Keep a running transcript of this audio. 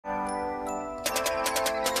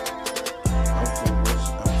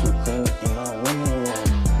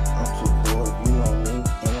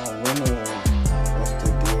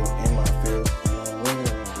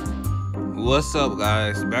What's up,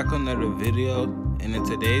 guys? Back on another video, and in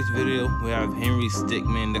today's video we have Henry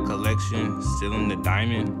Stickmin Collection stealing the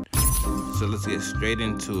diamond. So let's get straight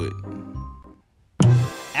into it.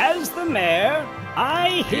 As the mayor,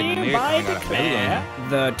 I hereby declare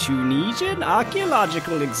the Tunisian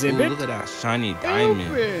archaeological exhibit. Ooh, look at that shiny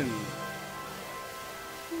diamond. Open.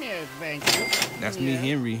 Yes, thank you. That's me,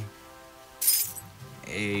 Henry.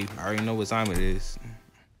 Hey, I already know what time it is.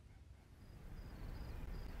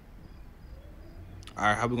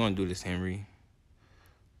 Alright, how we gonna do this, Henry?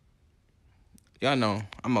 Y'all know,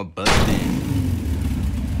 I'm a bust in.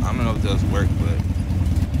 I don't know if this work, but...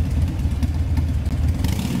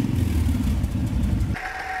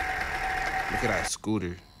 Look at that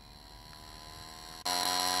scooter.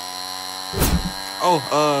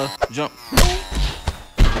 Oh, jump.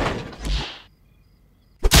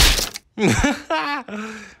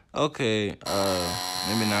 Okay,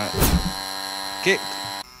 maybe not. Kick.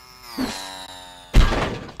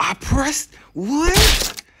 I pressed,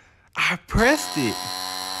 what? I pressed it.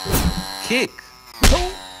 Kick.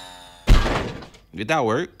 Did that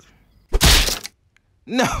work?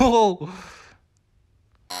 No.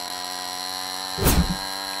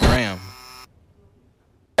 Ram.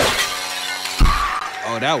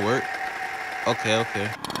 Oh, that worked. Okay.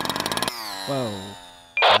 Whoa.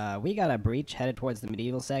 We got a breach headed towards the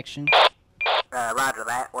medieval section. Roger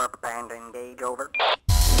that. We're preparing to engage, over.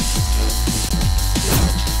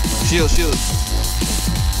 Shield.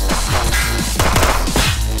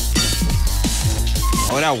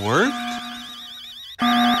 Oh, that worked?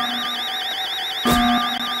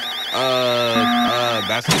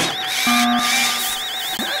 Basket.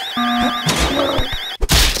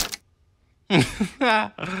 Am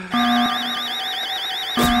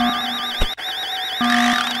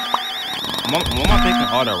I picking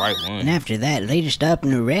all the right ones? And after that, they just up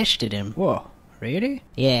and arrested him. Whoa, really?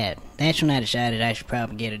 Yeah, that's when I decided I should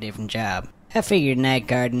probably get a different job. I figured night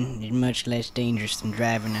guarding is much less dangerous than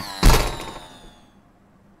driving a...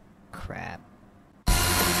 Crap.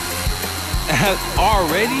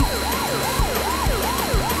 Already?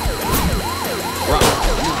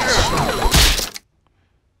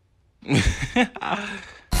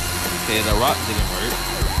 Okay, the rock didn't work.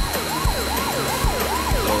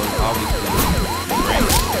 So it's obviously great.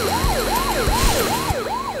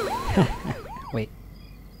 Wait.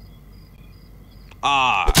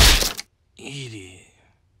 Ah, idiot.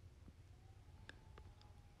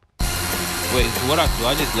 Wait, so what do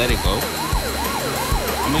I just let it go?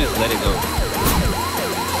 I'm gonna just let it go.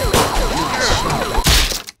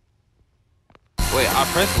 Wait, I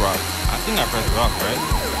pressed rock. I think I pressed rock, right?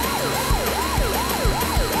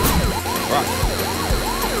 Rock.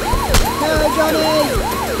 No, Johnny!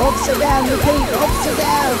 Upside down, repeat, upside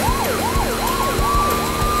down!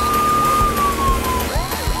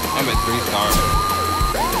 I'm at 3 stars.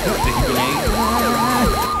 Sticky grenade.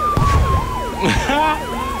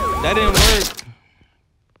 That didn't work.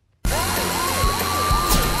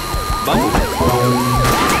 Bubble.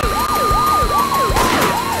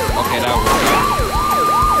 Okay, that worked.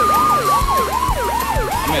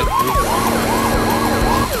 I'm at 3 stars.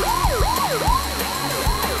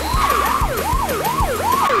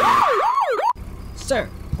 Sir,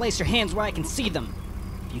 place your hands where I can see them.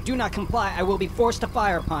 If you do not comply, I will be forced to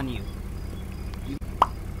fire upon you.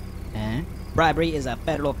 Bribery is a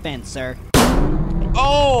federal offense, sir.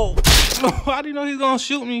 Oh! I didn't know he was gonna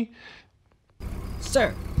shoot me.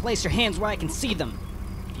 Sir, place your hands where I can see them.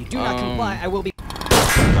 If you do not comply, I will be...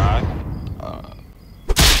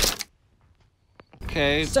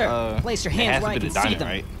 Okay, sir, place your hands where I can see them.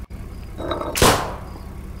 Right?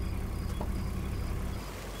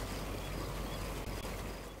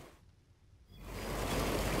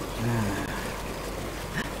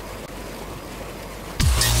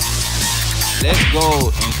 Let's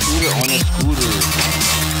go, intruder on the scooter.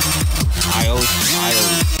 IO.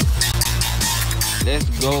 Let's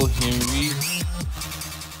go, Henry.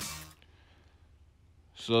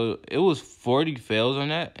 So it was 40 fails on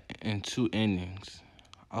that and 2 endings.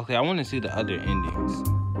 Okay, I want to see the other endings.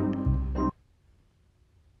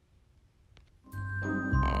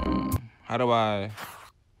 How do I...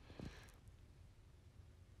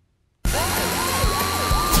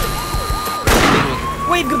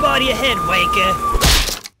 Wave goodbye to your head, Waker.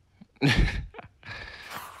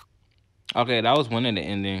 Okay, that was one of the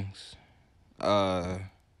endings. I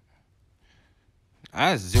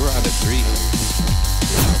had 0 out of 3.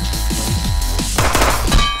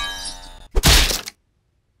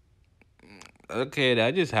 Okay,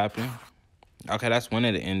 that just happened. Okay, that's one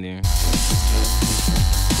of the endings.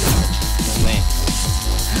 Man.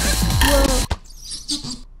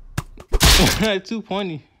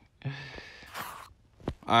 220.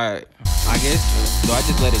 Alright. I guess. Do I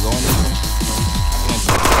just let it go on this one?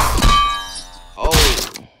 Oh.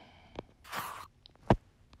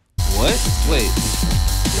 What? Wait.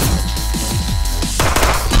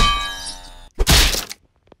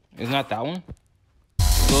 It's not that one?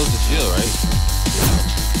 So it's the shield, right?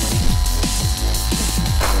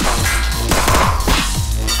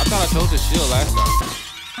 I thought I chose the shield last time.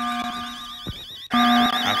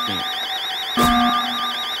 I think.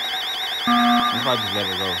 If I just let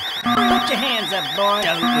it go. Put your hands up, boy.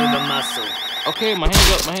 Don't move a muscle. Okay, my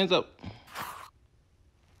hands up, my hands up.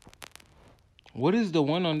 What is the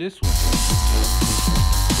one on this one?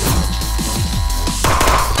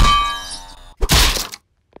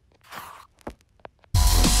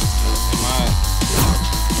 Am I...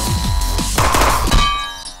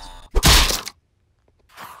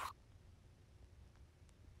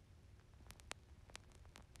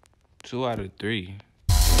 2 out of 3.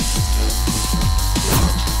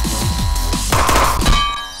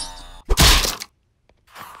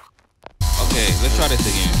 Okay, let's try this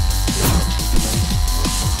again.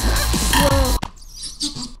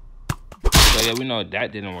 So yeah, we know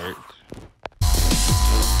that didn't work.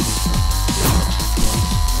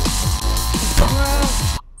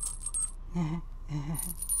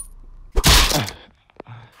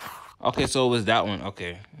 Okay, so it was that one.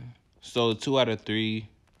 Okay. So 2 out of 3.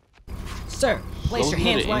 Sir, place your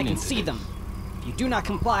hands where I can see them. If you do not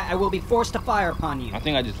comply, I will be forced to fire upon you. I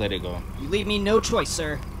think I just let it go. You leave me no choice,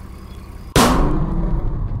 sir.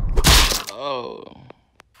 Oh.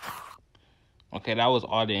 Okay, that was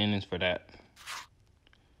all the endings for that.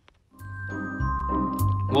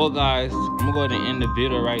 Well, guys, I'm gonna go ahead and end the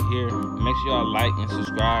video right here. Make sure y'all like and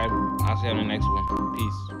subscribe. I'll see you on the next one.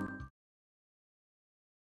 Peace.